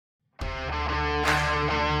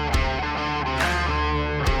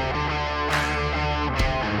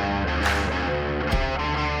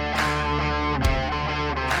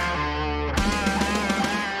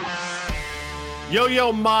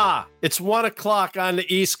Yo-Yo Ma, it's 1 o'clock on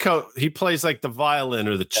the East Coast. He plays like the violin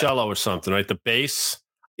or the cello or something, right? The bass.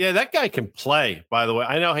 Yeah, that guy can play, by the way.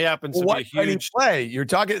 I know he happens to be a huge play. You're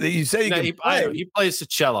talking, you say he can play. He plays the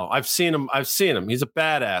cello. I've seen him. He's a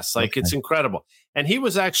badass. Like, It's incredible. And he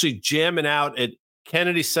was actually jamming out at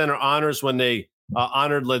Kennedy Center Honors when they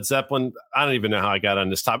honored Led Zeppelin. I don't even know how I got on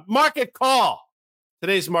this topic. Market Call.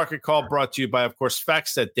 Today's Market Call brought to you by, of course,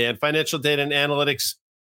 FactSet, Dan. Financial data and analytics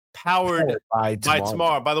powered by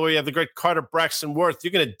tomorrow. By the way, you have the great Carter Braxton Worth.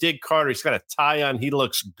 You're going to dig Carter. He's got a tie on. He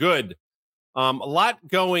looks good. A lot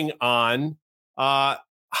going on.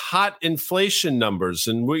 Hot inflation numbers.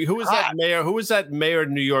 And who was that mayor? Who was that mayor of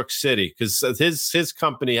New York City? Because his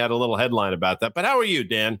company had a little headline about that. But how are you,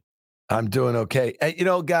 Dan? I'm doing okay. Hey,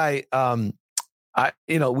 Guy,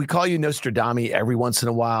 we call you Nostradamus every once in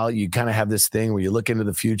a while. You kind of have this thing where you look into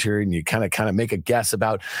the future and you kind of make a guess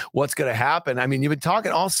about what's going to happen. I mean, you've been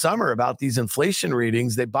talking all summer about these inflation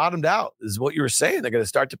readings. They bottomed out, is what you were saying. They're going to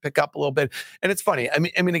start to pick up a little bit. And it's funny. I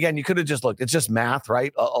mean, again, you could have just looked. It's just math,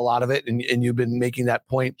 right? A lot of it. And you've been making that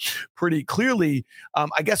point pretty clearly.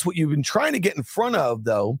 I guess what you've been trying to get in front of,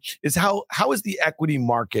 though, is how is the equity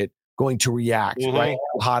market going to react, right?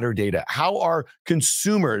 Hotter data. How are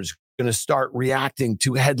consumers going to start reacting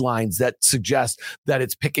to headlines that suggest that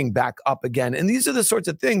it's picking back up again? And these are the sorts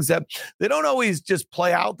of things that they don't always just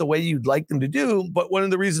play out the way you'd like them to do. But one of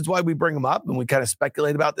the reasons why we bring them up and we kind of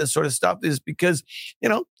speculate about this sort of stuff is because,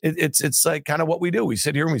 it's like kind of what we do. We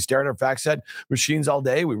sit here and we stare at our FactSet machines all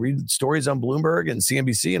day. We read stories on Bloomberg and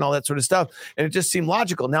CNBC and all that sort of stuff. And it just seemed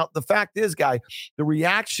logical. Now, the fact is, Guy, the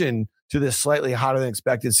reaction to this slightly hotter than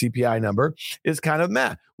expected CPI number is kind of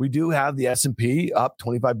meh. We do have the S&P up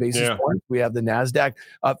 25 basis points. We have the NASDAQ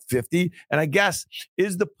up 50. And I guess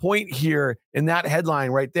is the point here in that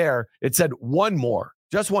headline right there, it said one more,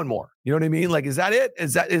 just one more. You know what I mean? Like, is that it?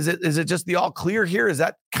 Is it just the all clear here? Is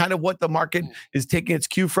that kind of what the market is taking its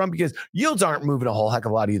cue from? Because yields aren't moving a whole heck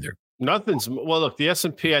of a lot either. Look, the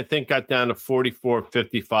S&P, I think, got down to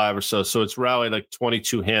 44.55 or so. So it's rallied like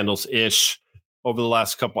 22 handles-ish over the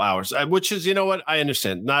last couple hours, which is, I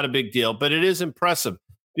understand, not a big deal, but it is impressive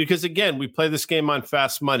because, again, we play this game on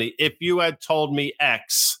fast money. If you had told me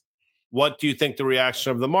X, what do you think the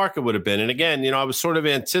reaction of the market would have been? And again, I was sort of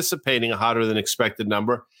anticipating a hotter than expected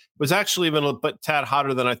number. It was actually even a bit tad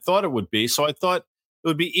hotter than I thought it would be. So I thought it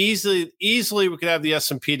would be easily we could have the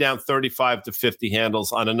S&P down 35 to 50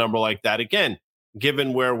 handles on a number like that. Again,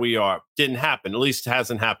 given where we are, didn't happen. At least it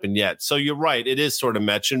hasn't happened yet. So you're right. It is sort of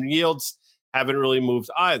mentioned. Yields haven't really moved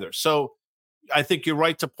either. So I think you're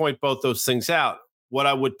right to point both those things out. What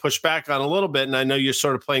I would push back on a little bit, and I know you're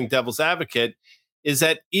sort of playing devil's advocate, is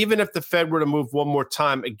that even if the Fed were to move one more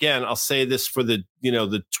time, again, I'll say this for the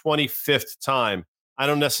 25th time, I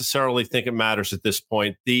don't necessarily think it matters at this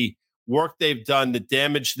point. The work they've done, the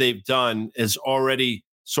damage they've done is already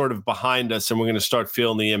sort of behind us, and we're going to start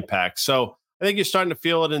feeling the impact. So I think you're starting to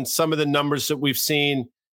feel it in some of the numbers that we've seen.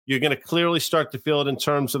 You're going to clearly start to feel it in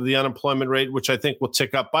terms of the unemployment rate, which I think will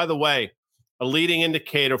tick up. By the way, a leading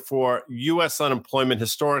indicator for U.S. unemployment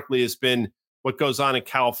historically has been what goes on in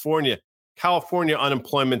California. California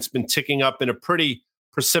unemployment's been ticking up in a pretty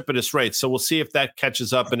precipitous rate. So we'll see if that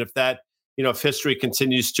catches up and if that, if history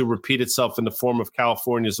continues to repeat itself in the form of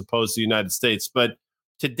California as opposed to the United States. But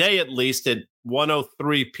today, at least at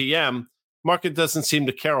 1:03 p.m., market doesn't seem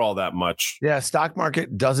to care all that much. Yeah, stock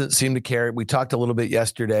market doesn't seem to care. We talked a little bit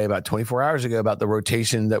yesterday, about 24 hours ago, about the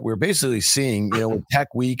rotation that we're basically seeing, with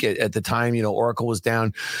Tech Week at the time, Oracle was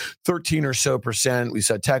down 13 or so percent. We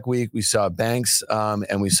saw Tech Week, we saw banks,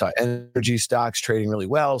 and we saw energy stocks trading really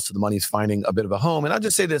well. So the money's finding a bit of a home. And I'll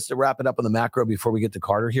just say this to wrap it up on the macro before we get to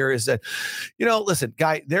Carter here is that, listen,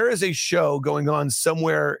 Guy, there is a show going on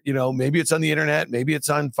somewhere, maybe it's on the internet, maybe it's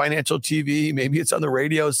on financial TV, maybe it's on the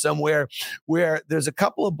radio somewhere, where there's a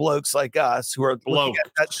couple of blokes like us who are looking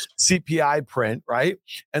at that CPI print, right?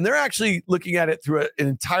 And they're actually looking at it through an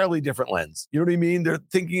entirely different lens. You know what I mean? They're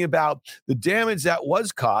thinking about the damage that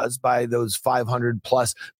was caused by those 500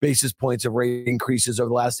 plus basis points of rate increases over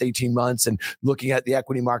the last 18 months and looking at the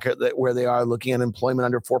equity market where they are, looking at employment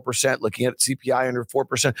under 4%, looking at CPI under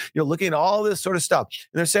 4%, looking at all this sort of stuff.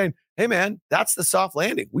 And they're saying, hey, man, that's the soft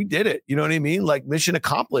landing. We did it. You know what I mean? Like mission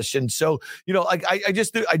accomplished. And so,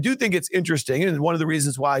 I do think it's interesting. And one of the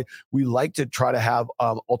reasons why we like to try to have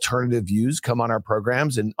alternative views come on our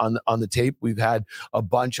programs and on the tape. We've had a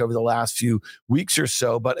bunch over the last few weeks or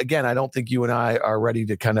so. But again, I don't think you and I are ready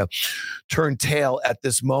to kind of turn tail at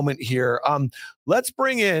this moment here. Let's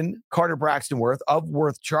bring in Carter Braxton Worth of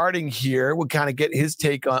Worth Charting here. We'll kind of get his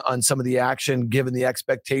take on some of the action given the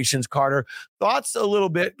expectations. Carter, thoughts a little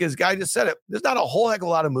bit, because Guy just said it. There's not a whole heck of a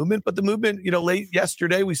lot of movement, but the movement, late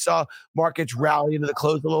yesterday, we saw markets rally into the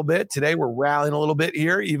close a little bit. Today, we're rallying a little bit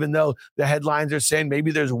here, even though the headlines are saying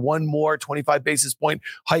maybe there's one more 25 basis point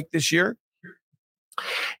hike this year.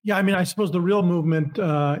 Yeah, I mean, I suppose the real movement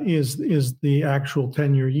is the actual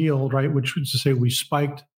 10-year yield, right? Which is to say we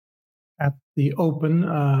spiked at the open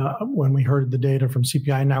when we heard the data from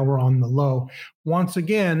CPI. Now we're on the low. Once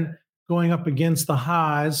again, going up against the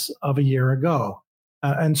highs of a year ago.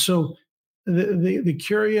 And so the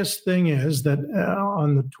curious thing is that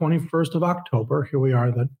on the 21st of October, here we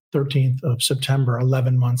are, the 13th of September,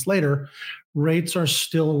 11 months later, rates are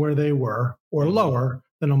still where they were or lower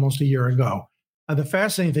than almost a year ago. The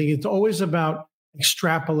fascinating thing, it's always about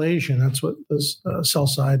extrapolation. That's what the sell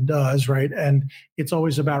side does, right? And it's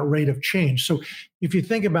always about rate of change. So if you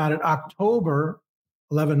think about it, October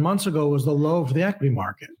 11 months ago was the low of the equity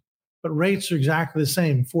market, but rates are exactly the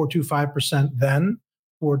same, 4.25% then,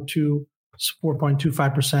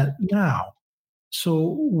 4.25% now.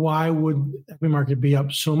 So why would the equity market be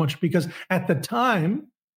up so much? Because at the time,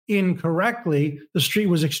 incorrectly, the street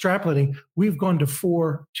was extrapolating. We've gone to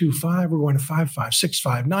 4.25, we're going to 5.5,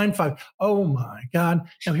 6.5, 9.5. Oh my God.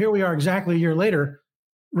 Now here we are exactly a year later,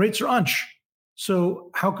 rates are unch.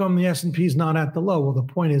 So how come the S&P is not at the low? Well, the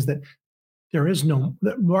point is that the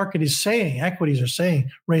market is saying, equities are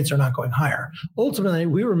saying rates are not going higher. Ultimately,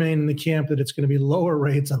 we remain in the camp that it's going to be lower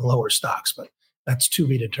rates and lower stocks, but that's to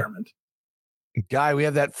be determined. Guy, we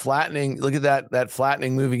have that flattening. Look at that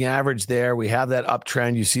flattening moving average there. We have that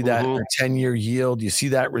uptrend. You see that 10-year yield. You see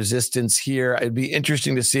that resistance here. It'd be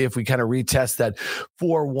interesting to see if we kind of retest that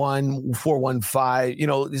 4.1,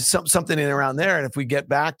 4.15, something in around there. And if we get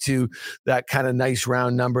back to that kind of nice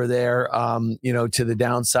round number there, to the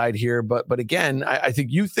downside here. But again, I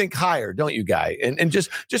think you think higher, don't you, Guy? And just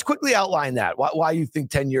quickly outline that why you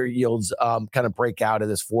think 10-year yields kind of break out of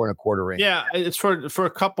this 4.25 range. Yeah, it's for a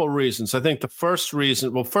couple of reasons. I think the first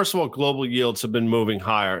reason, well, first of all, global yields have been moving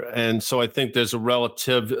higher. And so I think there's a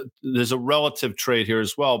relative trade here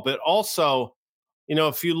as well. But also,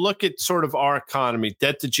 if you look at sort of our economy,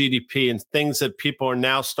 debt to GDP and things that people are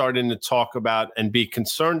now starting to talk about and be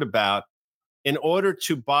concerned about, in order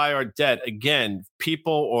to buy our debt, again,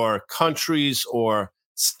 people or countries or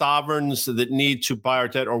sovereigns that need to buy our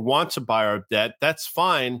debt or want to buy our debt, that's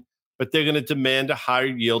fine. But they're going to demand a higher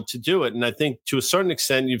yield to do it. And I think to a certain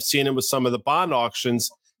extent, you've seen it with some of the bond auctions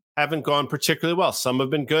haven't gone particularly well. Some have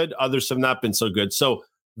been good, others have not been so good. So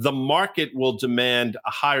the market will demand a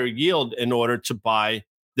higher yield in order to buy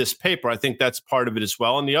this paper. I think that's part of it as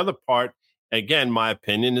well. And the other part, again, my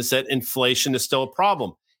opinion, is that inflation is still a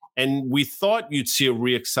problem. And we thought you'd see a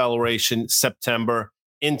reacceleration September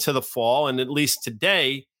into the fall. And at least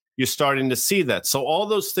today, you're starting to see that. So all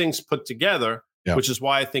those things put together, which is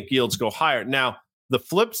why I think yields go higher. Now, the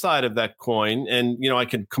flip side of that coin, and I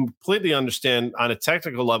can completely understand on a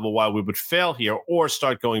technical level why we would fail here or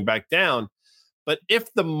start going back down. But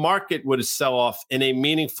if the market were to sell off in a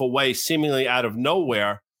meaningful way, seemingly out of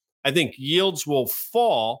nowhere, I think yields will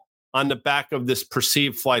fall on the back of this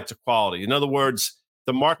perceived flight to quality. In other words,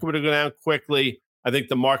 the market would go down quickly. I think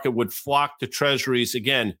the market would flock to treasuries,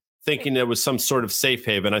 again, thinking there was some sort of safe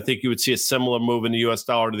haven. I think you would see a similar move in the US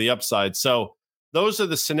dollar to the upside. So those are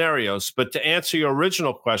the scenarios. But to answer your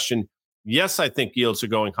original question, yes, I think yields are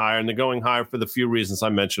going higher, and they're going higher for the few reasons I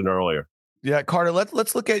mentioned earlier. Yeah, Carter,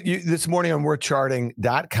 let's look at you this morning on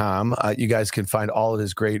worthcharting.com. You guys can find all of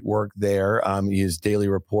his great work there. His daily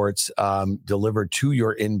reports delivered to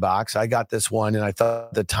your inbox. I got this one, and I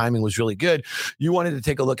thought the timing was really good. You wanted to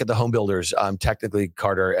take a look at the Homebuilders, technically,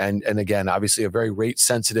 Carter. And again, obviously a very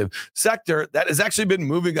rate-sensitive sector that has actually been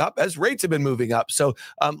moving up as rates have been moving up. So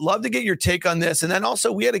love to get your take on this. And then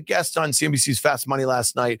also, we had a guest on CNBC's Fast Money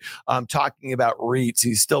last night talking about REITs.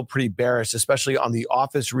 He's still pretty bearish, especially on the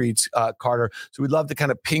office REITs, Carter. So we'd love to kind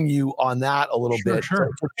of ping you on that a little bit.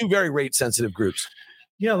 Sure. For two very rate sensitive groups.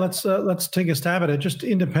 Yeah, let's take a stab at it. Just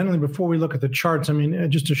independently before we look at the charts. I mean,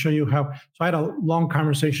 just to show you how. So I had a long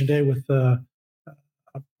conversation today with a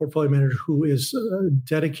portfolio manager who is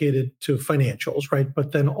dedicated to financials, right?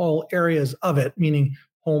 But then all areas of it, meaning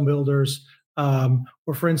home builders,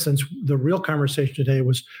 or for instance, the real conversation today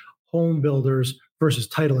was home builders versus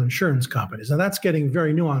title insurance companies. Now that's getting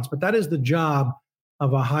very nuanced, but that is the job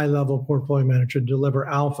of a high-level portfolio manager to deliver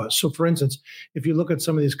alpha. So for instance, if you look at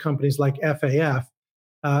some of these companies like FAF,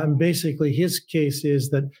 and basically his case is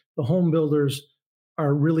that the home builders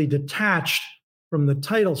are really detached from the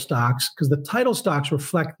title stocks, because the title stocks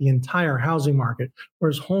reflect the entire housing market,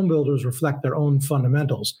 whereas home builders reflect their own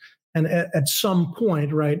fundamentals. And at some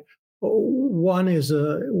point, right, one is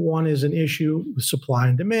an issue with supply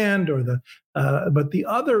and demand, but the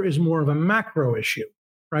other is more of a macro issue,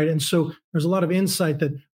 right? And so there's a lot of insight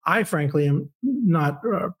that I frankly am not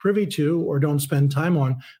privy to or don't spend time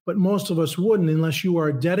on, but most of us wouldn't unless you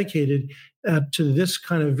are dedicated to this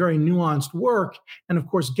kind of very nuanced work, and of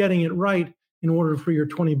course getting it right in order for your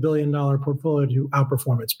 $20 billion portfolio to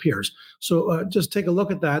outperform its peers. So just take a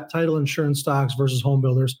look at that, title insurance stocks versus home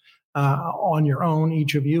builders on your own,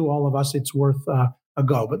 each of you, all of us, it's worth a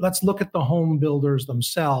go. But let's look at the home builders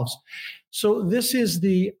themselves. So this is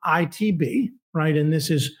the ITB, right? And this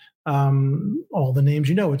is all the names,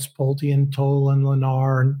 it's Pulte and Toll and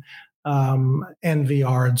Lennar and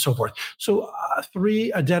NVR and so forth. So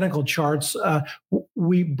three identical charts.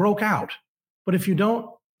 We broke out. But if you don't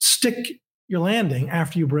stick your landing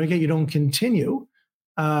after you break it, you don't continue.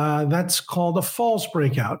 That's called a false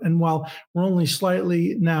breakout. And while we're only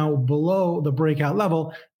slightly now below the breakout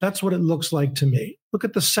level, that's what it looks like to me. Look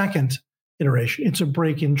at the second iteration. It's a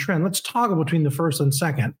break-in trend. Let's toggle between the first and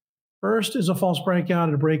second. First is a false breakout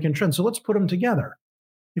and a break-in trend. So let's put them together.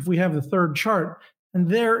 If we have the third chart, and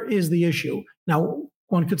there is the issue. Now,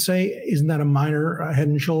 one could say, isn't that a minor head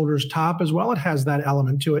and shoulders top as well? It has that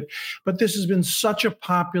element to it. But this has been such a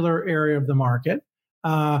popular area of the market.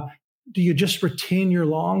 Do you just retain your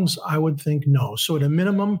longs? I would think no. So at a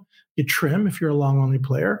minimum, you trim if you're a long-only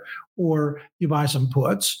player, or you buy some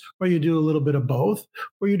puts, or you do a little bit of both,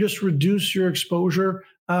 or you just reduce your exposure.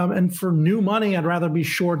 And for new money, I'd rather be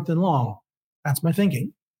short than long. That's my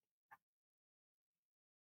thinking.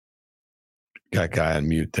 Got guy on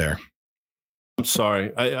mute there. I'm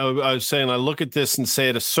sorry. I was saying, I look at this and say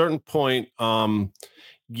at a certain point,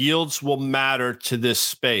 yields will matter to this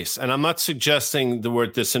space. And I'm not suggesting we're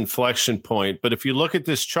at this inflection point, but if you look at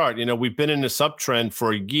this chart, we've been in this uptrend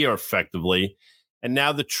for a year effectively, and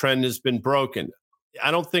now the trend has been broken.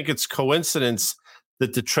 I don't think it's coincidence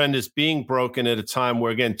that the trend is being broken at a time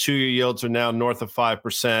where, again, 2-year yields are now north of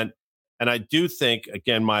 5%. And I do think,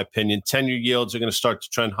 again, my opinion, 10-year yields are going to start to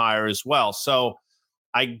trend higher as well. So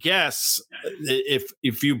I guess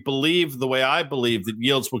if you believe the way I believe that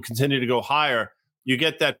yields will continue to go higher, you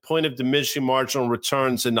get that point of diminishing marginal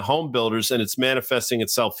returns in the home builders, and it's manifesting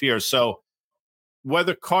itself here. So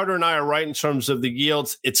whether Carter and I are right in terms of the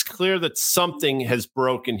yields, it's clear that something has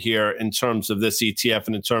broken here in terms of this ETF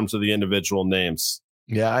and in terms of the individual names.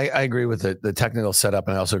 Yeah, I agree with the technical setup,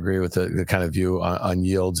 and I also agree with the kind of view on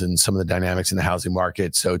yields and some of the dynamics in the housing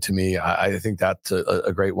market. So to me, I think that's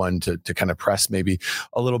a great one to kind of press maybe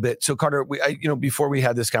a little bit. So Carter, before we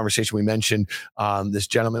had this conversation, we mentioned this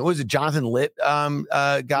gentleman. What was it, Jonathan Litt guy?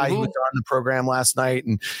 Mm-hmm. He was on the program last night,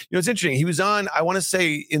 and it's interesting. He was on, I want to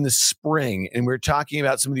say, in the spring, and we were talking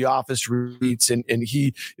about some of the office REITs, and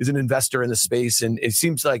he is an investor in the space, and it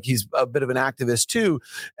seems like he's a bit of an activist too.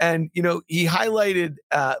 And he highlighted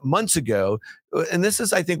months ago, and this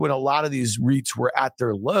is, I think, when a lot of these REITs were at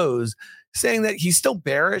their lows, saying that he's still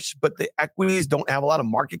bearish, but the equities don't have a lot of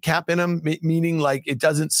market cap in them, meaning like it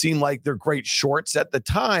doesn't seem like they're great shorts at the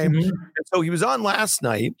time. Mm-hmm. And so he was on last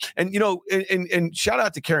night, and and shout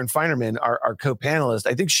out to Karen Feinerman, our co-panelist.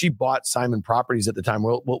 I think she bought Simon Properties at the time.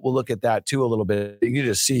 We'll look at that too a little bit. You can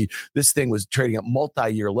just see this thing was trading at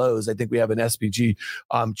multi-year lows. I think we have an SPG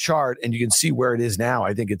chart, and you can see where it is now.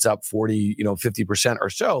 I think it's up 40, 50% or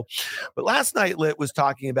so. But last night, Litt was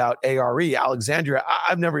talking about ARE, Alexandria.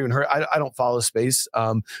 I've never even heard. I don't follow space,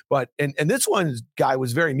 but this one guy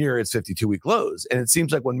was very near its 52-week lows, and it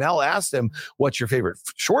seems like when Mel asked him, "What's your favorite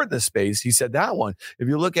short in this space?" he said that one. If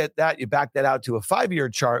you look at that, you back that out to a 5-year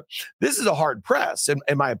chart. This is a hard press, in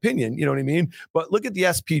my opinion. You know what I mean? But look at the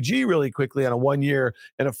SPG really quickly on a 1-year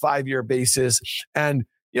and a 5-year basis, and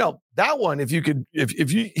that one,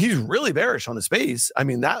 he's really bearish on the space. I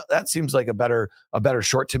mean, that seems like a better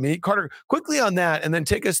short to me. Carter, quickly on that, and then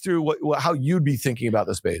take us through how you'd be thinking about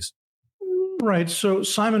the space. Right. So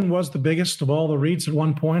Simon was the biggest of all the REITs at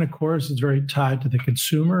one point. Of course, it's very tied to the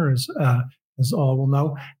consumer, as all will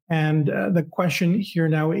know. And the question here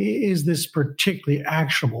now, is this particularly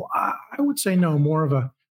actionable? I would say no, more of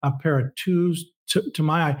a pair of twos to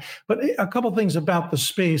my eye. But a couple things about the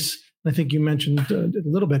space, I think you mentioned a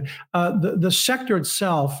little bit. The sector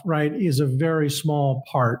itself, right, is a very small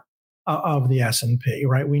part of the S&P,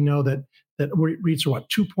 right? We know that REITs are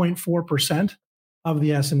 2.4% of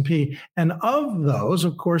the S&P. And of those,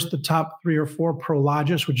 of course, the top 3 or 4,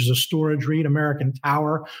 Prologis, which is a storage REIT, American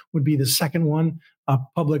Tower would be the second one,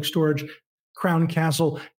 Public Storage, Crown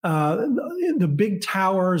Castle. The big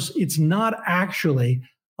towers, it's not actually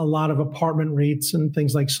a lot of apartment REITs and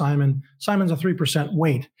things like Simon. Simon's a 3%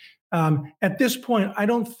 weight. At this point, I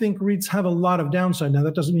don't think REITs have a lot of downside. Now,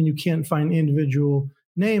 that doesn't mean you can't find individual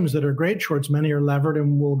names that are great shorts. Many are levered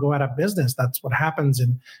and will go out of business. That's what happens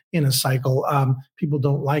in a cycle. People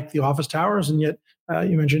don't like the office towers, and yet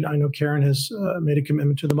you mentioned, I know Karen has made a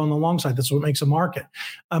commitment to them on the long side. That's what makes a market.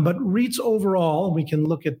 But REITs overall, we can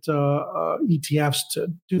look at ETFs to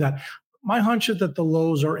do that. My hunch is that the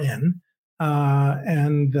lows are in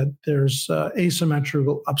and that there's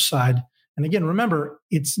asymmetrical upside. And again, remember,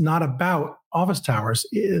 it's not about office towers.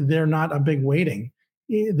 They're not a big weighting.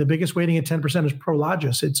 The biggest weighting at 10% is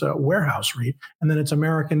Prologis. It's a warehouse REIT. And then it's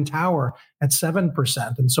American Tower at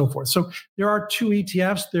 7% and so forth. So there are two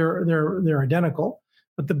ETFs. They're identical.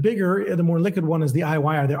 But the bigger, the more liquid one is the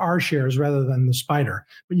IYR, the R shares rather than the SPDR.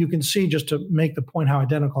 But you can see, just to make the point how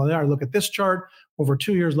identical they are, look at this chart over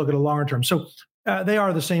 2 years, look at a longer term. So they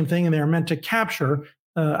are the same thing, and they are meant to capture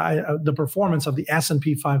the performance of the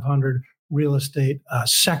S&P 500 real estate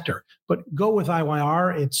sector. But go with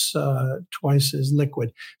IYR, it's twice as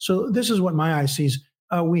liquid. So this is what my eye sees.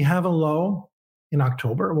 We have a low in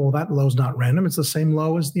October. Well, that low's not random. It's the same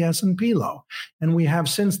low as the S&P low. And we have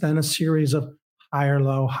since then a series of higher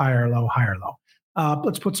low, higher low, higher low.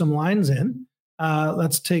 Let's put some lines in.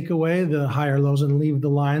 Let's take away the higher lows and leave the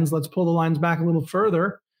lines. Let's pull the lines back a little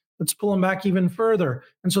further. Let's pull them back even further.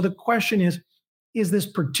 And so the question is this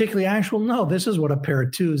particularly actual? No, this is what a pair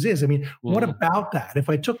of twos is. I mean, what about that? If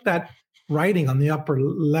I took that writing on the upper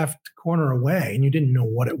left corner away and you didn't know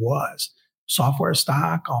what it was, software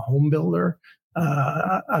stock, a home builder,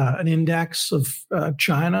 an index of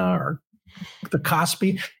China or the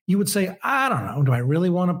Kospi, you would say, I don't know, do I really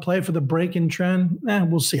want to play for the break-in trend?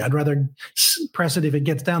 We'll see. I'd rather press it if it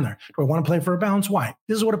gets down there. Do I want to play for a bounce? Why?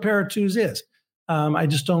 This is what a pair of twos is. I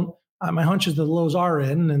just don't, my hunch is that the lows are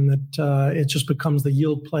in and that it just becomes the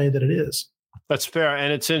yield play that it is. That's fair.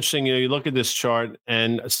 And it's interesting, you look at this chart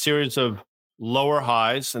and a series of lower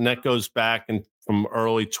highs, and that goes back from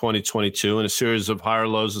early 2022, and a series of higher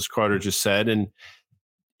lows, as Carter just said. And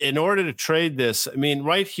in order to trade this, I mean,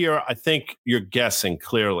 right here, I think you're guessing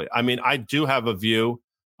clearly. I mean, I do have a view.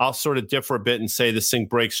 I'll sort of differ a bit and say this thing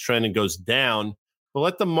breaks trend and goes down, but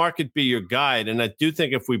let the market be your guide. And I do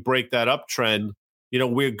think if we break that uptrend,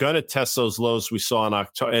 we're going to test those lows we saw in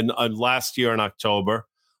October and last year in October.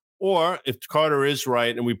 Or if Carter is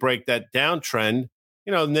right and we break that downtrend,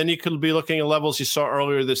 and then you could be looking at levels you saw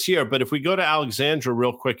earlier this year. But if we go to Alexandra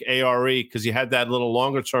real quick, ARE, because you had that little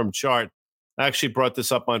longer term chart, I actually brought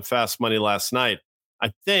this up on Fast Money last night.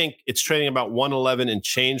 I think it's trading about 111 and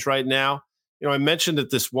change right now. I mentioned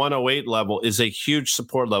that this 108 level is a huge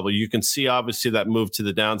support level. You can see, obviously, that move to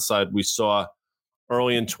the downside we saw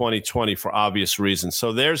early in 2020 for obvious reasons.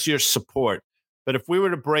 So there's your support. But if we were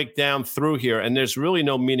to break down through here and there's really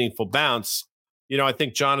no meaningful bounce, I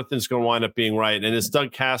think Jonathan's going to wind up being right. And as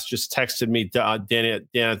Doug Cass just texted me,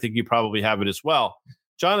 Dan, I think you probably have it as well.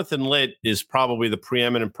 Jonathan Litt is probably the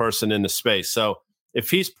preeminent person in the space. So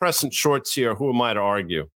if he's pressing shorts here, who am I to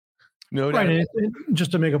argue? No doubt. Right. And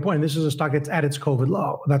just to make a point, this is a stock that's at its COVID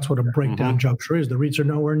low. That's what a breakdown juncture is. The REITs are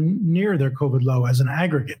nowhere near their COVID low as an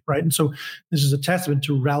aggregate, right? And so this is a testament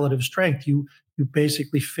to relative strength. You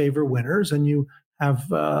basically favor winners and you have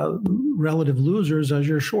relative losers as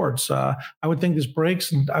your shorts. I would think this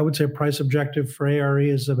breaks, and I would say price objective for ARE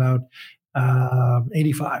is about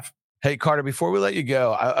 85. Hey, Carter, before we let you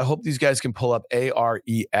go, I hope these guys can pull up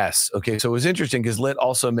ARES. Okay, so it was interesting because Lit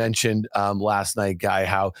also mentioned last night, Guy,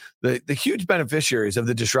 how the huge beneficiaries of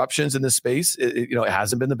the disruptions in this space, it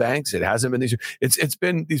hasn't been the banks, it hasn't been these, it's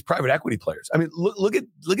been these private equity players. I mean, look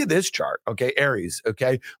at this chart, okay, Ares,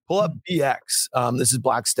 okay, pull up BX. This is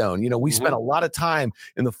Blackstone. We spent a lot of time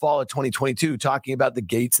in the fall of 2022 talking about the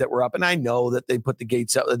gates that were up, and I know that they put the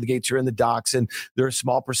gates up, the gates are in the docks, and there are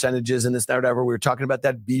small percentages and this, that, whatever. We were talking about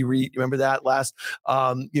that B REIT. You remember that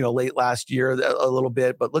late last year a little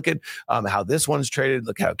bit, but look at how this one's traded.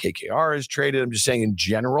 Look how KKR is traded. I'm just saying in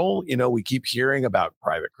general, we keep hearing about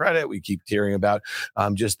private credit. We keep hearing about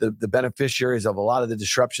just the beneficiaries of a lot of the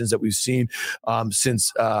disruptions that we've seen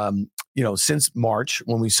since March,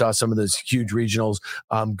 when we saw some of those huge regionals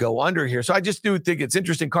go under here. So I just do think it's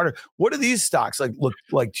interesting. Carter, what do these stocks look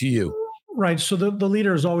like to you? Right. So the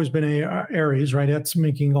leader has always been Ares, right? That's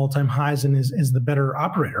making all-time highs and is the better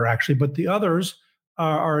operator, actually. But the others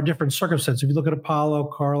are a different circumstance. If you look at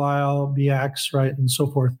Apollo, Carlyle, BX, right, and so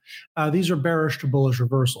forth, these are bearish to bullish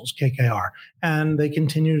reversals, KKR, and they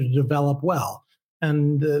continue to develop well.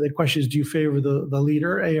 And the question is, do you favor the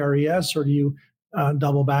leader, ARES, or do you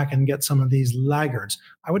double back and get some of these laggards?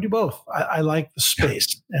 I would do both. I like the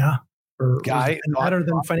space. Yeah. Guy, better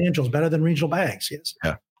than financials, better than regional banks. Yes.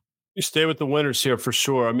 Yeah. You stay with the winners here for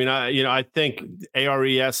sure. I mean, I think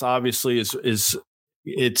ARES obviously is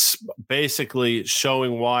it's basically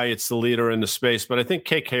showing why it's the leader in the space. But I think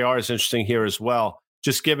KKR is interesting here as well.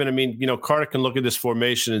 Just given, I mean, Carter can look at this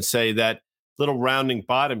formation and say that little rounding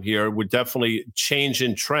bottom here would definitely change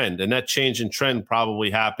in trend. And that change in trend probably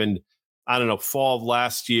happened, I don't know, fall of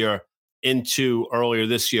last year into earlier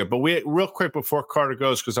this year. But real quick before Carter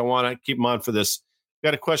goes, because I want to keep him on for this,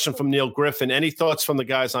 got a question from Neil Griffin. Any thoughts from the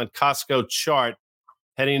guys on Costco chart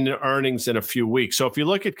heading into earnings in a few weeks? So if you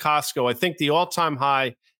look at Costco, I think the all-time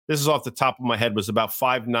high, this is off the top of my head, was about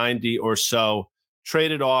 590 or so.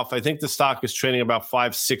 Traded off. I think the stock is trading about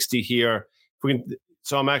 560 here.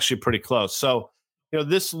 So I'm actually pretty close. So,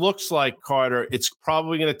 this looks like, Carter, it's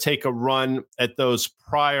probably going to take a run at those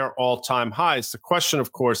prior all-time highs. The question,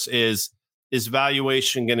 of course, is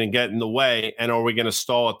valuation going to get in the way, and are we going to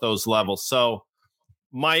stall at those levels? So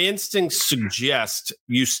my instincts suggest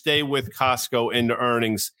you stay with Costco into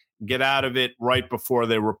earnings, get out of it right before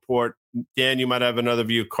they report. Dan, you might have another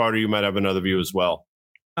view. Carter, you might have another view as well.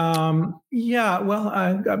 Yeah,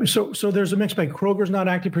 well, so there's a mix bag. Kroger's not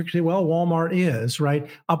acting particularly well. Walmart is, right?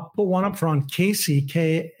 I'll put one up front. Casey,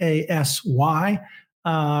 Kasy,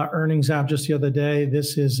 earnings out just the other day.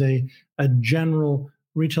 This is a general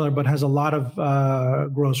retailer, but has a lot of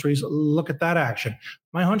groceries. Look at that action.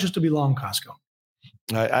 My hunch is to be long Costco.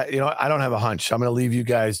 I don't have a hunch. I'm going to leave you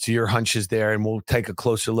guys to your hunches there, and we'll take a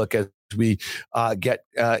closer look as we get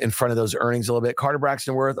in front of those earnings a little bit. Carter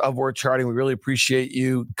Braxton Worth of Worth Charting. We really appreciate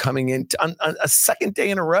you coming in on a second day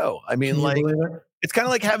in a row. I mean, it's kind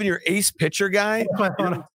of like having your ace pitcher guy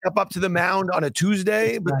step up to the mound on a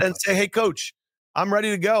Tuesday, but then say, "Hey, coach, I'm ready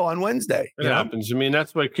to go on Wednesday." It happens. I mean,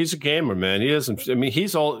 that's why he's a gamer, man. He doesn't. I mean,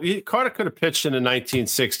 Carter could have pitched in the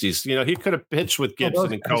 1960s. He could have pitched with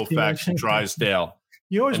Gibson and Koufax and Drysdale.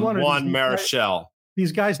 You always wondered Juan Marichal.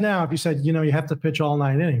 These guys now, if you said, you have to pitch all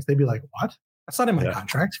 9 innings, they'd be like, what? That's not in my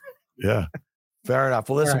contract. Yeah. Fair enough.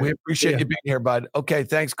 Well, listen, we appreciate you being here, bud. Okay.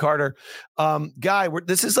 Thanks, Carter. Guy,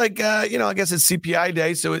 this is like, I guess it's CPI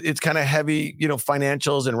day. So it's kind of heavy,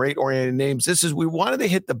 financials and rate oriented names. We wanted to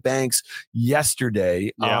hit the banks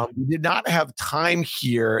yesterday. Yeah. We did not have time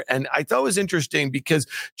here. And I thought it was interesting because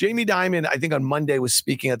Jamie Dimon, I think on Monday, was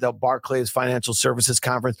speaking at the Barclays Financial Services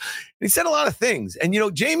Conference. And he said a lot of things. And,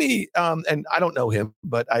 Jamie, and I don't know him,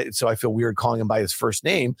 but so I feel weird calling him by his first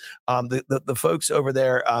name. The folks over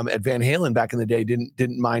there at Van Halen back in the day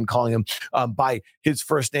didn't mind calling him by his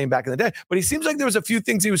first name back in the day. But he seems like there was a few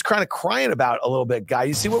things he was kind of crying about a little bit, Guy.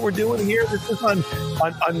 You see what we're doing here? This was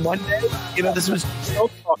on Monday. This was so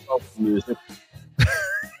talk music.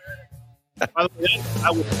 By the way,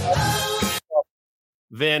 I was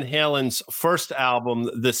Van Halen's first album,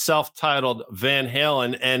 the self-titled Van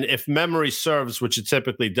Halen. And if memory serves, which it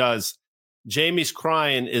typically does, Jamie's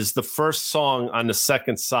Crying is the first song on the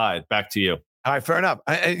second side. Back to you. All right, fair enough.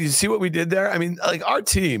 You see what we did there? I mean, like our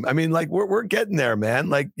team. I mean, like we're getting there, man.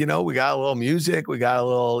 Like we got a little music, we got a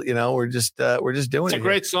little. We're just doing it. It's a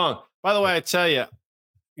great song. By the way, I tell you,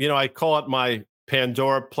 I call it my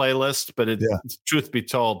Pandora playlist, but truth be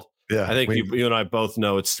told, I think you and I both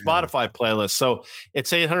know it's Spotify playlist. So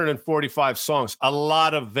it's 845 songs. A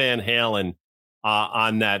lot of Van Halen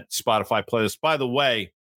on that Spotify playlist. By the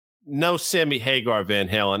way, no Sammy Hagar Van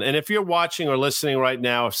Halen. And if you're watching or listening right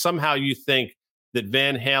now, if somehow you think that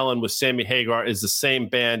Van Halen with Sammy Hagar is the same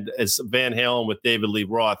band as Van Halen with David Lee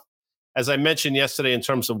Roth, as I mentioned yesterday, in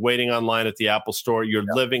terms of waiting online at the Apple Store, you're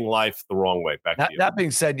living life the wrong way. Back to you. That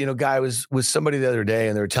being said, Guy, I was with somebody the other day,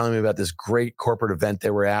 and they were telling me about this great corporate event they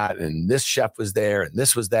were at, and this chef was there, and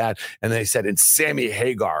this was that, and they said, and Sammy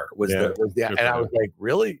Hagar was there, and I was like,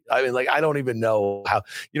 really? I mean, like, I don't even know how.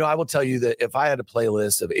 I will tell you that if I had a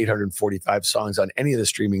playlist of 845 songs on any of the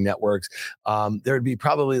streaming networks, there would be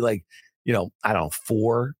probably like, I don't know,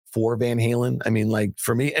 four Van Halen. I mean, like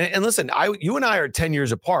for me, and listen, you and I are 10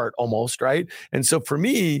 years apart almost, right? And so for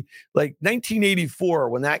me, like 1984,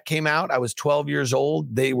 when that came out, I was 12 years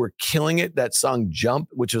old. They were killing it. That song Jump,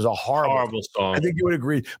 which was a horrible song. I think you would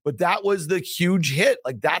agree, but that was the huge hit.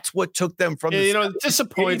 Like that's what took them from it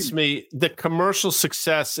disappoints me. The commercial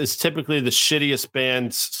success is typically the shittiest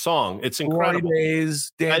band's song. It's incredible.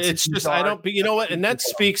 Days, it's just, I don't, but you know what? And that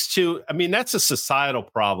speaks to, I mean, that's a societal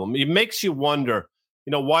problem. It makes you wonder,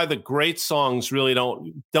 why the great songs really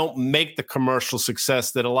don't make the commercial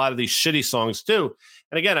success that a lot of these shitty songs do.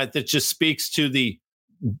 And again, it just speaks to the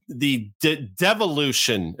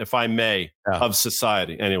devolution, if I may, of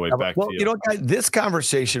society. Anyway, back to you. Guys, this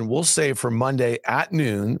conversation we'll save for Monday at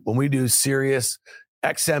noon when we do Sirius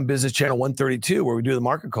XM Business Channel 132, where we do the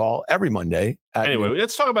market call every Monday. Anyway,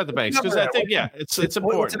 let's talk about the banks because I think, it's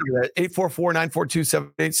important.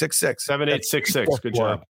 844-942-7866. 7866. Good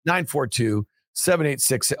job.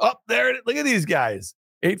 942-7866. Oh, there. Look at these guys.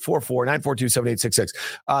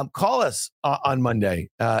 844-942-7866. Call us on Monday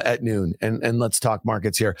at noon and let's talk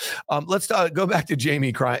markets here. Let's go back to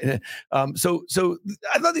Jamie crying. So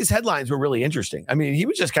I thought these headlines were really interesting. I mean, he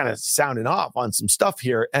was just kind of sounding off on some stuff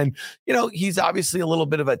here. And, he's obviously a little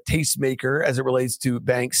bit of a tastemaker as it relates to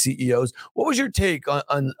bank CEOs. What was your take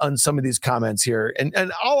on some of these comments here?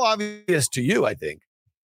 And all obvious to you, I think.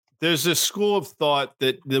 There's a school of thought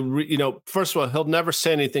that first of all, he'll never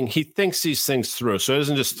say anything. He thinks these things through. So he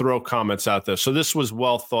doesn't just throw comments out there. So this was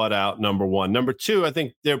well thought out, number one. Number two, I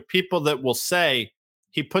think there are people that will say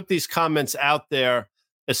he put these comments out there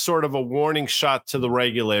as sort of a warning shot to the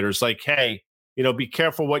regulators. Like, hey, be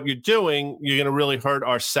careful what you're doing. You're going to really hurt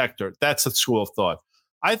our sector. That's a school of thought.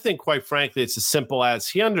 I think, quite frankly, it's as simple as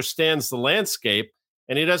he understands the landscape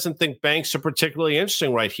and he doesn't think banks are particularly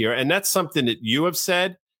interesting right here. And that's something that you have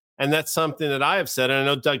said. And that's something that I have said, and I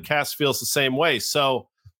know Doug Cass feels the same way. So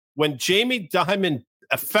when Jamie Dimon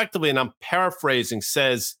effectively, and I'm paraphrasing,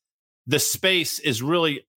 says the space is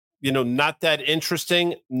really, not that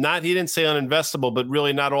interesting, he didn't say uninvestable, but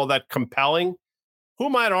really not all that compelling,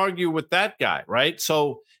 who might argue with that guy, right?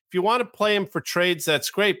 So if you want to play him for trades,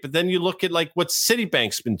 that's great. But then you look at like what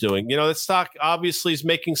Citibank's been doing. The stock obviously is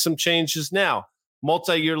making some changes now,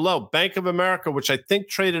 multi-year low. Bank of America, which I think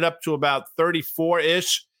traded up to about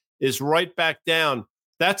 34-ish, is right back down.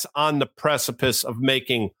 That's on the precipice of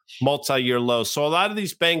making multi-year lows. So a lot of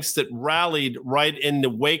these banks that rallied right in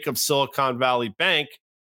the wake of Silicon Valley Bank,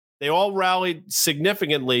 they all rallied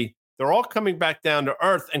significantly. They're all coming back down to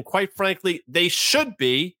earth. And quite frankly, they should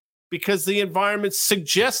be because the environment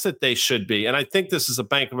suggests that they should be. And I think this is a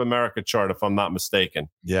Bank of America chart, if I'm not mistaken.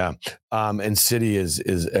 Yeah. And Citi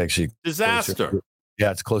is actually disaster. Yeah,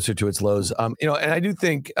 it's closer to its lows. And I do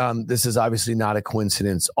think this is obviously not a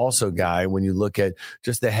coincidence. Also, Guy, when you look at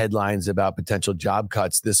just the headlines about potential job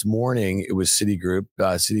cuts this morning, it was Citigroup.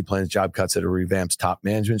 Citi plans job cuts at a revamped top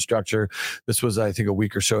management structure. This was, I think, a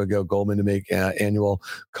week or so ago. Goldman to make an annual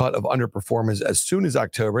cut of underperformers as soon as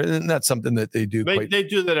October, and that's something that they do. They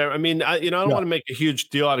do that. I mean, I don't want to make a huge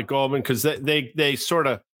deal out of Goldman because they sort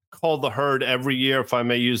of call the herd every year, if I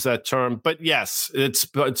may use that term. But yes, it's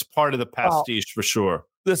part of the pastiche for sure.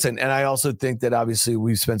 Listen, and I also think that obviously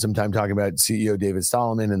we've spent some time talking about CEO David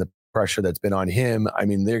Solomon and the pressure that's been on him. I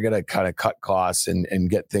mean, they're going to kind of cut costs and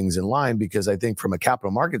get things in line because I think from a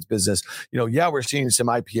capital markets business, we're seeing some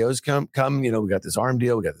IPOs come. We got this ARM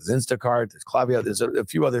deal, we got this Instacart, this Klaviyo, there's a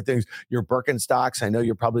few other things. Your Birkenstocks, I know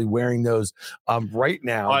you're probably wearing those right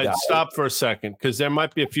now. All right, stop for a second because there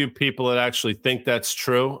might be a few people that actually think that's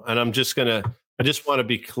true. And I just want to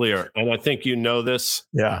be clear. And I think you know this.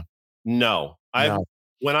 Yeah. No.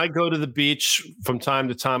 When I go to the beach from time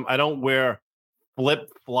to time, I don't wear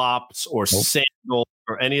flip-flops or sandals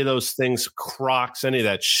or any of those things, Crocs, any of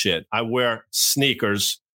that shit. I wear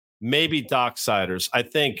sneakers, maybe Docksiders. I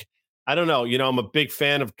don't know, I'm a big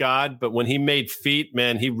fan of God, but when he made feet,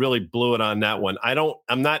 man, he really blew it on that one.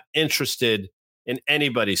 I'm not interested in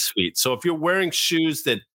anybody's feet. So if you're wearing shoes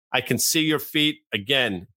that I can see your feet,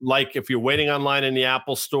 again, like if you're waiting online in the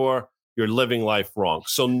Apple store, you're living life wrong.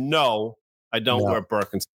 So no, I don't wear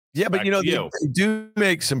Birkenstocks. Yeah, but they do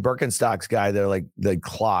make some Birkenstocks, Guy. They're like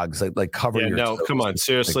clogs, like cover your toes. Come on,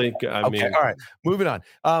 seriously. All right, moving on.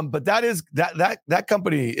 But that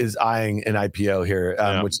company is eyeing an IPO here,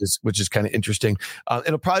 which is kind of interesting.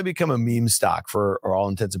 It'll probably become a meme stock for all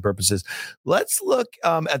intents and purposes. Let's look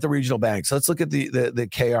at the regional banks. Let's look at the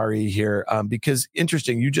KRE here because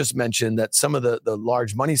interesting. You just mentioned that some of the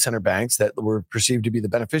large money center banks that were perceived to be the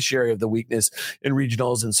beneficiary of the weakness in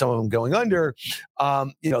regionals and some of them going under.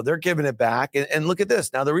 They're giving it back. And look at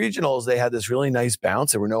this. Now, the regionals, they had this really nice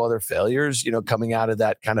bounce. There were no other failures, coming out of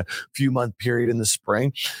that kind of few month period in the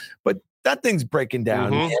spring. But that thing's breaking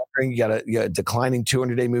down. You got a declining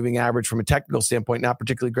 200-day moving average from a technical standpoint, not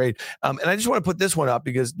particularly great. And I just want to put this one up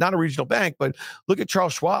because not a regional bank, but look at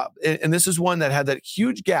Charles Schwab. And this is one that had that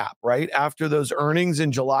huge gap right after those earnings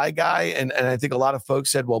in July, Guy. And I think a lot of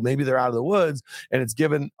folks said, well, maybe they're out of the woods. And it's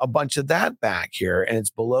given a bunch of that back here. And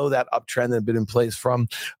it's below that uptrend that had been in place from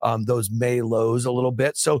those May lows a little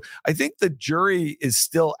bit. So I think the jury is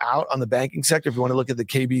still out on the banking sector. If you want to look at the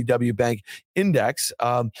KBW Bank Index,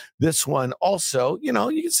 this one also, you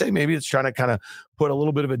can say maybe it's trying to kind of put a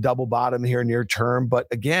little bit of a double bottom here near term. But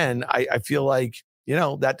again, I feel like,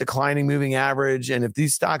 that declining moving average. And if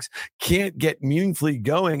these stocks can't get meaningfully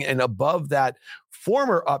going and above that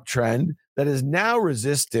former uptrend that is now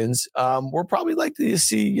resistance, we're probably likely to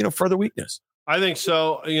see, further weakness. I think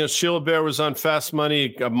so. Sheila Bair was on Fast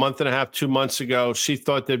Money a month and a half, 2 months ago. She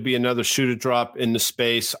thought there'd be another shoe to drop in the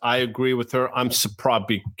space. I agree with her. I'm surprised.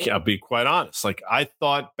 I'll be quite honest. Like, I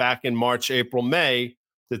thought back in March, April, May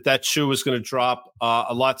that shoe was going to drop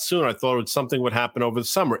a lot sooner. I thought something would happen over the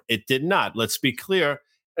summer. It did not. Let's be clear.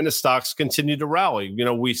 And the stocks continued to rally.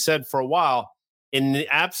 We said for a while, in the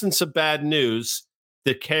absence of bad news,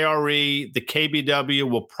 the KRE, the KBW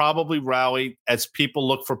will probably rally as people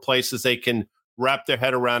look for places they can wrap their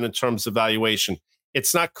head around in terms of valuation.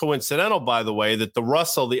 It's not coincidental, by the way, that the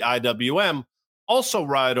Russell, the IWM, also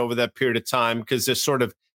ride over that period of time because they're sort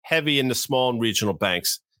of heavy in the small and regional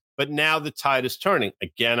banks. But now the tide is turning.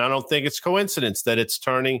 Again, I don't think it's coincidence that it's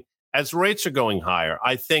turning as rates are going higher.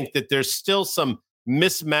 I think that there's still some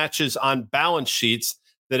mismatches on balance sheets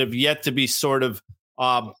that have yet to be sort of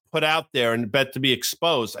put out there and bet to be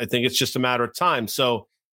exposed. I think it's just a matter of time. So,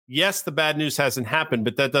 yes, the bad news hasn't happened,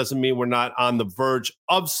 but that doesn't mean we're not on the verge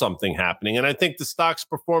of something happening. And I think the stock's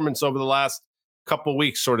performance over the last couple of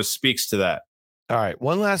weeks sort of speaks to that. All right.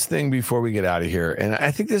 One last thing before we get out of here. And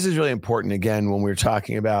I think this is really important, again, when we're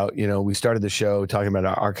talking about, we started the show talking about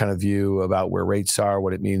our kind of view about where rates are,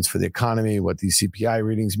 what it means for the economy, what these CPI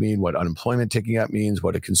readings mean, what unemployment ticking up means,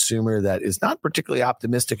 what a consumer that is not particularly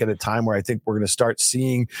optimistic at a time where I think we're going to start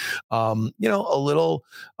seeing, a little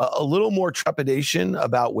more trepidation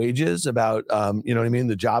about wages, about,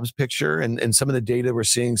 the jobs picture and some of the data we're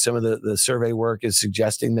seeing, some of the survey work is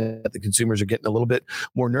suggesting that the consumers are getting a little bit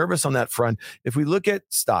more nervous on that front. If we look at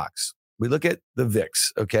stocks, we look at the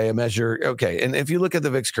VIX, okay, a measure, okay. And if you look at the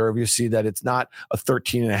VIX curve, you see that it's not a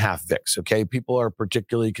 13.5 VIX, okay? People are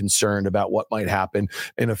particularly concerned about what might happen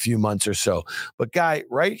in a few months or so. But Guy,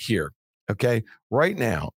 right here, okay, right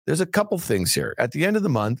now, there's a couple things here. At the end of the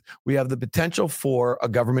month, we have the potential for a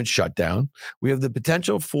government shutdown. We have the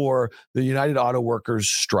potential for the United Auto Workers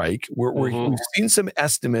strike. We've seen some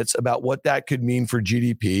estimates about what that could mean for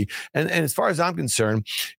GDP. And as far as I'm concerned,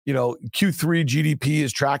 Q3 GDP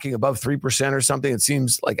is tracking above 3% or something. It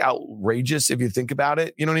seems like outrageous if you think about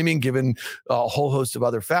it. You know what I mean? Given a whole host of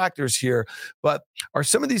other factors here. But are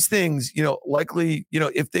some of these things, likely,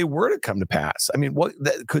 if they were to come to pass, I mean,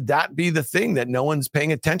 could that be the thing that no one's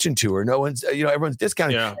paying attention to, or no one's, everyone's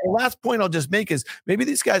discounting? Yeah. The last point I'll just make is maybe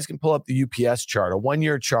these guys can pull up the UPS chart, a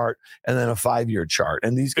 1-year chart, and then a 5-year chart.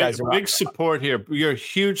 And these guys are big support here. You're a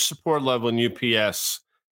huge support level in UPS,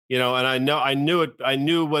 and I knew it. I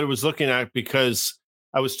knew what it was looking at because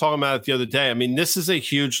I was talking about it the other day. I mean, this is a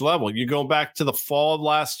huge level. You're going back to the fall of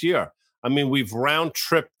last year. I mean, we've round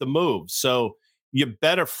tripped the move. So you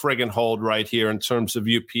better friggin' hold right here in terms of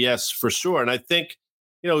UPS for sure. And I think,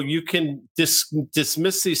 you can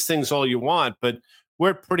dismiss these things all you want, but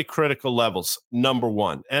we're at pretty critical levels, number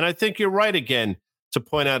one. And I think you're right, again, to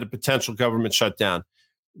point out a potential government shutdown.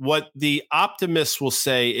 What the optimists will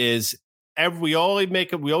say is we always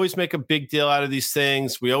make a big deal out of these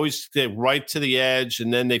things. We always get right to the edge,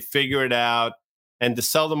 and then they figure it out. And to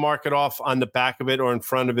sell the market off on the back of it or in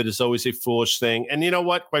front of it is always a foolish thing. And you know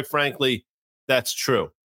what? Quite frankly, that's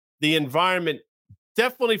true. The environment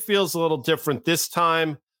definitely feels a little different this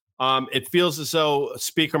time. It feels as though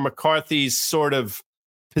Speaker McCarthy's sort of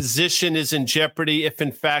position is in jeopardy if,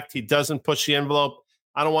 in fact, he doesn't push the envelope.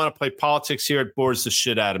 I don't want to play politics here. It bores the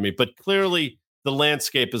shit out of me. But clearly, the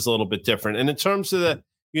landscape is a little bit different. And in terms of the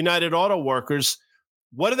United Auto Workers,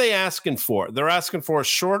 what are they asking for? They're asking for a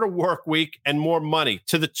shorter work week and more money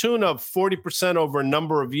to the tune of 40% over a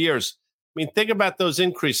number of years. I mean, think about those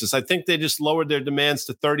increases. I think they just lowered their demands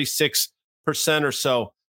to 36% or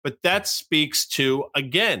so. But that speaks to,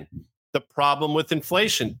 again, the problem with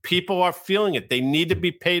inflation. People are feeling it. They need to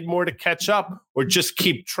be paid more to catch up or just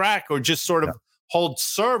keep track or just sort of hold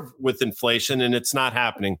serve with inflation, and it's not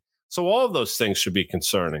happening. So all of those things should be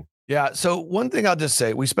concerning. Yeah. So one thing I'll just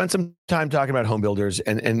say, we spent some time talking about Homebuilders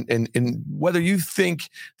and whether you think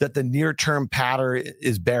that the near-term pattern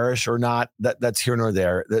is bearish or not, that's here nor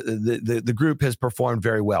there. The group has performed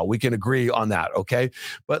very well. We can agree on that. Okay.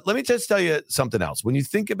 But let me just tell you something else. When you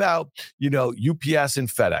think about, UPS and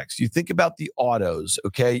FedEx, you think about the autos.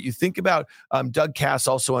 Okay. You think about Doug Cass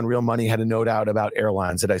also on Real Money had a note out about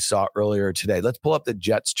airlines that I saw earlier today. Let's pull up the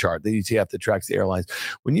JETS chart, the ETF that tracks the airlines.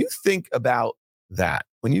 When you think about that,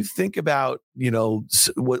 when you think about,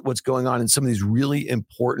 what's going on in some of these really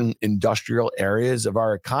important industrial areas of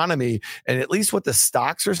our economy, and at least what the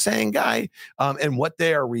stocks are saying, Guy, and what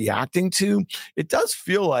they are reacting to, it does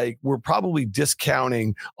feel like we're probably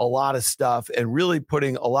discounting a lot of stuff and really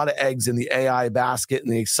putting a lot of eggs in the AI basket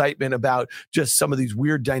and the excitement about just some of these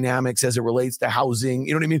weird dynamics as it relates to housing.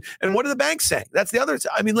 You know what I mean? And what are the banks saying? That's the other.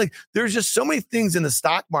 I mean, like, there's just so many things in the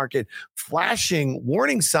stock market flashing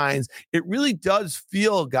warning signs. It really does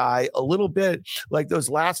feel, Guy, a little bit like those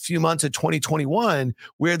last few months of 2021,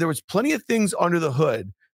 where there was plenty of things under the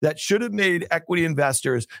hood that should have made equity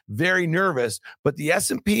investors very nervous, but the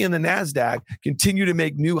S&P and the NASDAQ continue to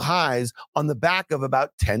make new highs on the back of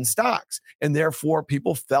about 10 stocks. And therefore,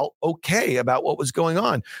 people felt okay about what was going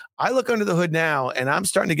on. I look under the hood now, and I'm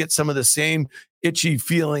starting to get some of the same itchy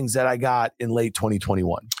feelings that I got in late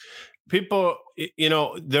 2021. People, you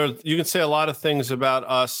can say a lot of things about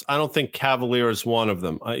us. I don't think Cavalier is one of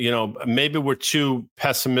them. Maybe we're too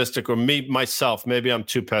pessimistic, or myself, maybe I'm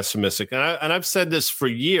too pessimistic. And I've said this for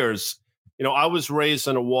years. I was raised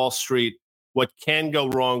on a Wall Street. What can go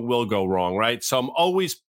wrong will go wrong, right? So I'm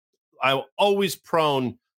always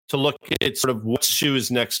prone to look at sort of what shoe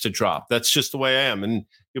is next to drop. That's just the way I am. And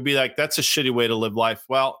you'll be like, that's a shitty way to live life.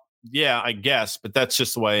 Well, yeah, I guess, but that's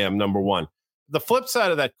just the way I am, number one. The flip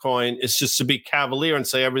side of that coin is just to be cavalier and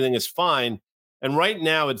say everything is fine. And right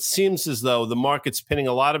now, it seems as though the market's pinning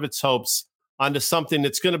a lot of its hopes onto something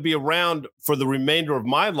that's going to be around for the remainder of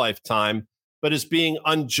my lifetime, but is being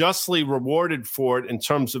unjustly rewarded for it in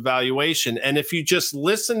terms of valuation. And if you just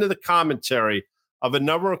listen to the commentary of a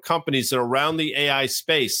number of companies that are around the AI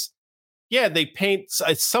space, yeah, they paint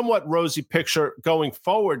a somewhat rosy picture going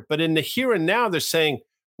forward. But in the here and now, they're saying,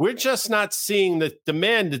 we're just not seeing the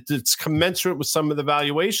demand that's commensurate with some of the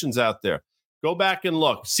valuations out there. Go back and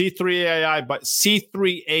look. C3AI,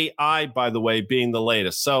 by the way, being the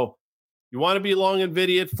latest. So you want to be long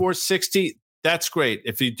NVIDIA at 460? That's great.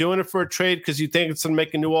 If you're doing it for a trade because you think it's going to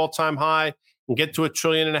make a new all-time high and get to $1.5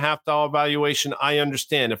 trillion valuation, I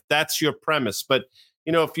understand if that's your premise. But,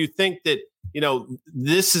 if you think that,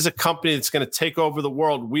 this is a company that's going to take over the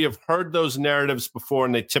world, we have heard those narratives before,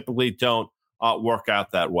 and they typically don't work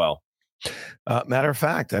out that well. Matter of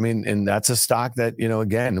fact, I mean, and that's a stock that,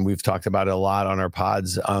 again, we've talked about it a lot on our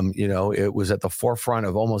pods. It was at the forefront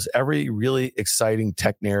of almost every really exciting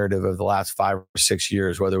tech narrative of the last 5 or 6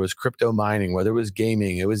 years, whether it was crypto mining, whether it was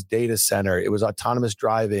gaming, it was data center, it was autonomous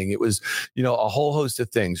driving, it was, a whole host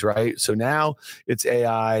of things, right? So now it's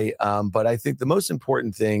AI. But I think the most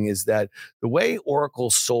important thing is that the way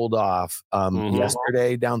Oracle sold off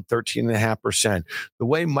yesterday, down 13.5%, the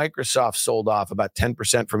way Microsoft sold off about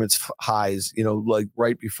 10% from its highs, like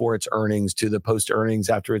right before its earnings to the post earnings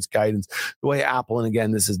after its guidance, the way Apple, and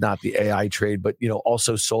again, this is not the AI trade, but,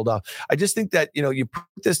 also sold off. I just think that, you put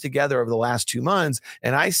this together over the last 2 months,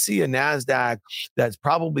 and I see a NASDAQ that's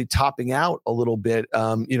probably topping out a little bit.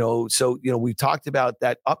 We talked about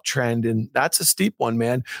that uptrend, and that's a steep one,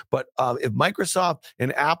 man. But if Microsoft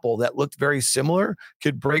and Apple, that looked very similar,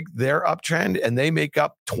 could break their uptrend and they make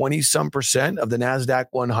up 20% of the NASDAQ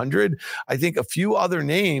 100, I think a few other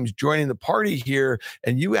names joining the party here,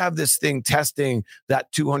 and you have this thing testing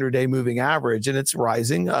that 200-day moving average, and it's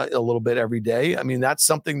rising a little bit every day. I mean, that's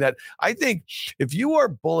something that I think if you are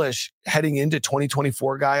bullish heading into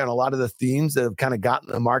 2024, Guy, on a lot of the themes that have kind of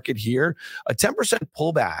gotten the market here, a 10%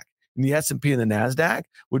 pullback in the S&P and the NASDAQ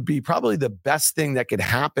would be probably the best thing that could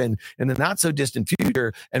happen in the not so distant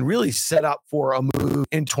future, and really set up for a move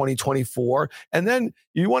in 2024. And then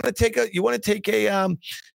you want to take a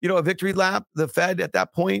victory lap, the Fed at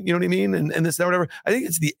that point, you know what I mean? And this, that, whatever. I think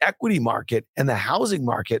it's the equity market and the housing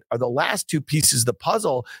market are the last two pieces of the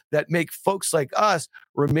puzzle that make folks like us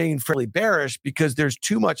remain fairly bearish, because there's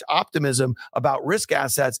too much optimism about risk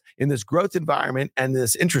assets in this growth environment and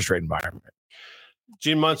this interest rate environment.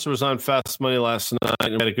 Gene Munster was on Fast Money last night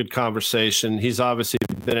and we had a good conversation. He's obviously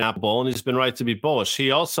been an Apple bull, and he's been right to be bullish. He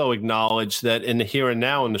also acknowledged that in the here and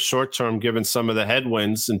now, in the short term, given some of the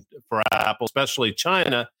headwinds and for Apple, especially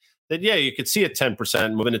China, that, yeah, you could see a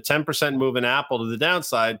 10% move, and a 10% move in Apple to the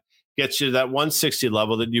downside gets you to that 160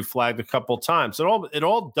 level that you flagged a couple of times. It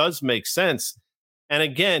all does make sense. And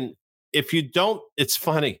again, if you don't, it's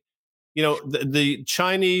funny. The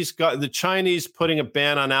Chinese putting a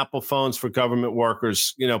ban on Apple phones for government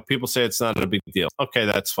workers. People say it's not a big deal. Okay,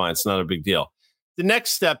 that's fine. It's not a big deal. The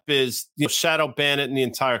next step is shadow ban it in the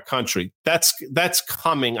entire country. That's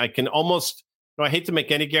coming. I can almost. I hate to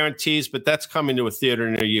make any guarantees, but that's coming to a theater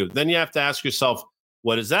near you. Then you have to ask yourself,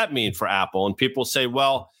 what does that mean for Apple? And people say,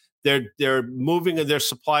 well, they're moving their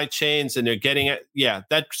supply chains and they're getting it. Yeah,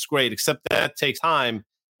 that's great. Except that takes time.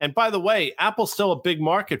 And by the way, Apple's still a big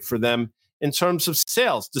market for them in terms of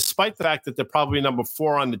sales, despite the fact that they're probably number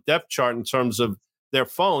 4 on the depth chart in terms of their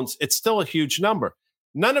phones. It's still a huge number.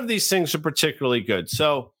 None of these things are particularly good.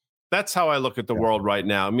 So that's how I look at the world right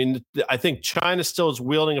now. I mean, I think China still is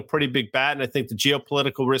wielding a pretty big bat, and I think the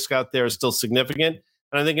geopolitical risk out there is still significant.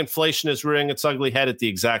 And I think inflation is rearing its ugly head at the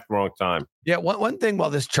exact wrong time. Yeah, one thing while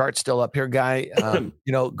this chart's still up here, Guy,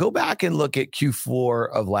 go back and look at Q4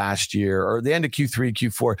 of last year or the end of Q3,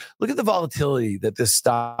 Q4. Look at the volatility that this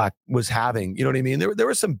stock was having. You know what I mean? There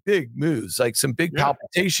were some big moves, like some big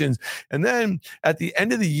palpitations. And then at the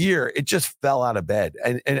end of the year, it just fell out of bed.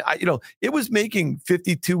 And it was making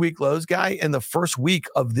 52-week lows, Guy, in the first week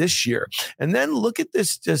of this year. And then look at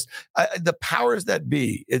this, the powers that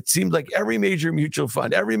be. It seems like every major mutual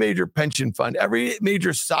fund, every major pension fund, every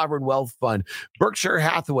major sovereign wealth fund, Berkshire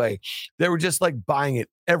Hathaway, they were just like buying it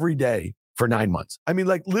every day for 9 months. I mean,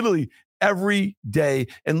 like literally every day.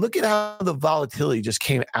 And look at how the volatility just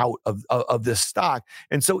came out of this stock.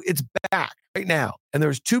 And so it's back right now. And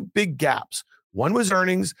there's 2 big gaps. One was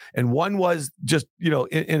earnings, and one was just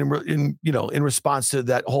in response to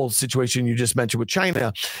that whole situation you just mentioned with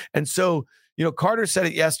China. And so, Carter said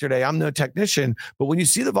it yesterday. I'm no technician, but when you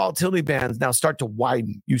see the volatility bands now start to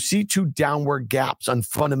widen, you see 2 downward gaps on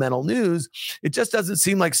fundamental news. It just doesn't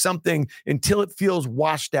seem like something until it feels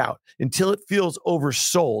washed out, until it feels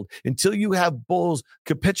oversold, until you have bulls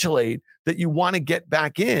capitulate that you want to get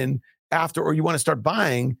back in after, or you want to start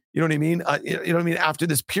buying, you know what I mean? After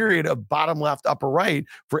this period of bottom left, upper right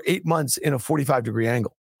for 8 months in a 45-degree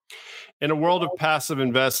angle. In a world of passive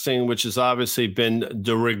investing, which has obviously been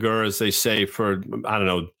de rigueur, as they say, for, I don't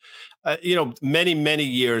know, many, many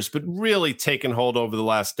years, but really taken hold over the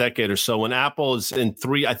last decade or so. When Apple is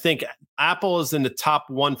I think Apple is in the top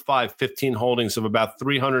 15 holdings of about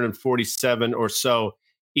 347 or so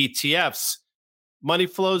ETFs. Money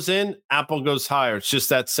flows in, Apple goes higher. It's just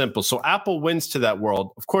that simple. So Apple wins to that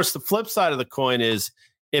world. Of course, the flip side of the coin is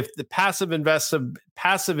if the passive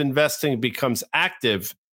investing becomes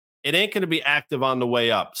active, it ain't going to be active on the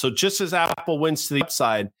way up. So just as Apple wins to the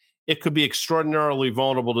upside, it could be extraordinarily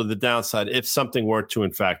vulnerable to the downside if something were to,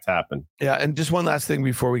 in fact, happen. Yeah, and just one last thing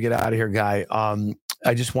before we get out of here, Guy.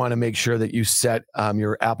 I just want to make sure that you set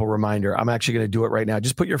your Apple reminder. I'm actually going to do it right now.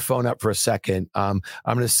 Just put your phone up for a second. I'm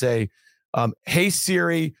going to say, hey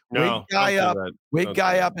Siri, wake Guy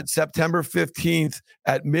up at September 15th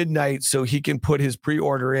at midnight so he can put his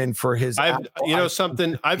pre-order in for his.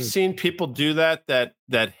 I've seen people do that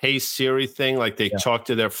hey Siri thing, like they talk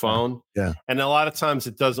to their phone. Yeah. And a lot of times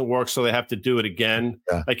it doesn't work, so they have to do it again.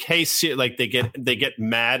 Yeah. Like hey Siri, like they get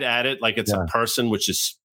mad at it like it's a person, which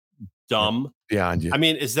is dumb. Beyond you. I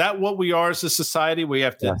mean, is that what we are as a society? We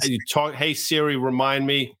have to talk, hey Siri, remind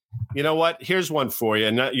me. You know what? Here's one for you.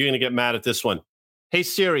 And you're going to get mad at this one. Hey,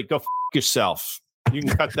 Siri, go yourself. You can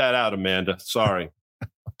cut that out, Amanda. Sorry.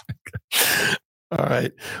 All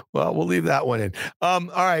right. Well, we'll leave that one in. All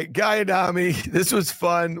right. Guy Adami, this was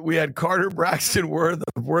fun. We had Carter Braxton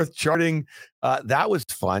Worth charting. That was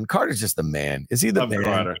fun. Carter's just the man. Is he the man?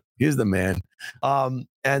 Carter. He's the man.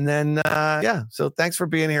 And then, so thanks for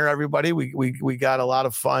being here, everybody. We got a lot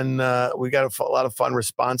of fun. We got a lot of fun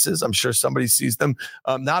responses. I'm sure somebody sees them.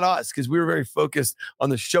 Not us, because we were very focused on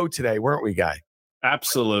the show today, weren't we, Guy?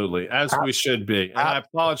 Absolutely, as we should be. And I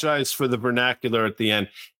apologize for the vernacular at the end.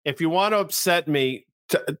 If you want to upset me,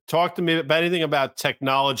 talk to me about anything about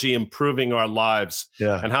technology improving our lives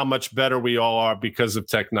and how much better we all are because of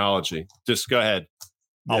technology. Just go ahead.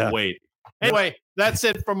 I'll wait. Anyway, that's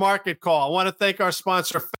it for Market Call. I want to thank our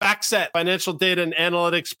sponsor, FactSet, financial data and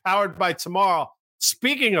analytics powered by Tomorrow.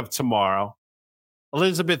 Speaking of tomorrow,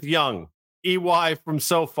 Elizabeth Young, EY from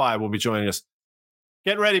SoFi, will be joining us.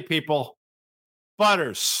 Get ready, people.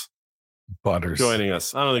 Butters joining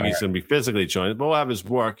us. I don't think he's going to be physically joining, but we'll have his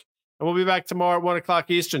work. And we'll be back tomorrow at 1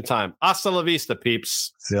 o'clock Eastern time. Hasta la vista,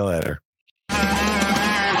 peeps. See you later.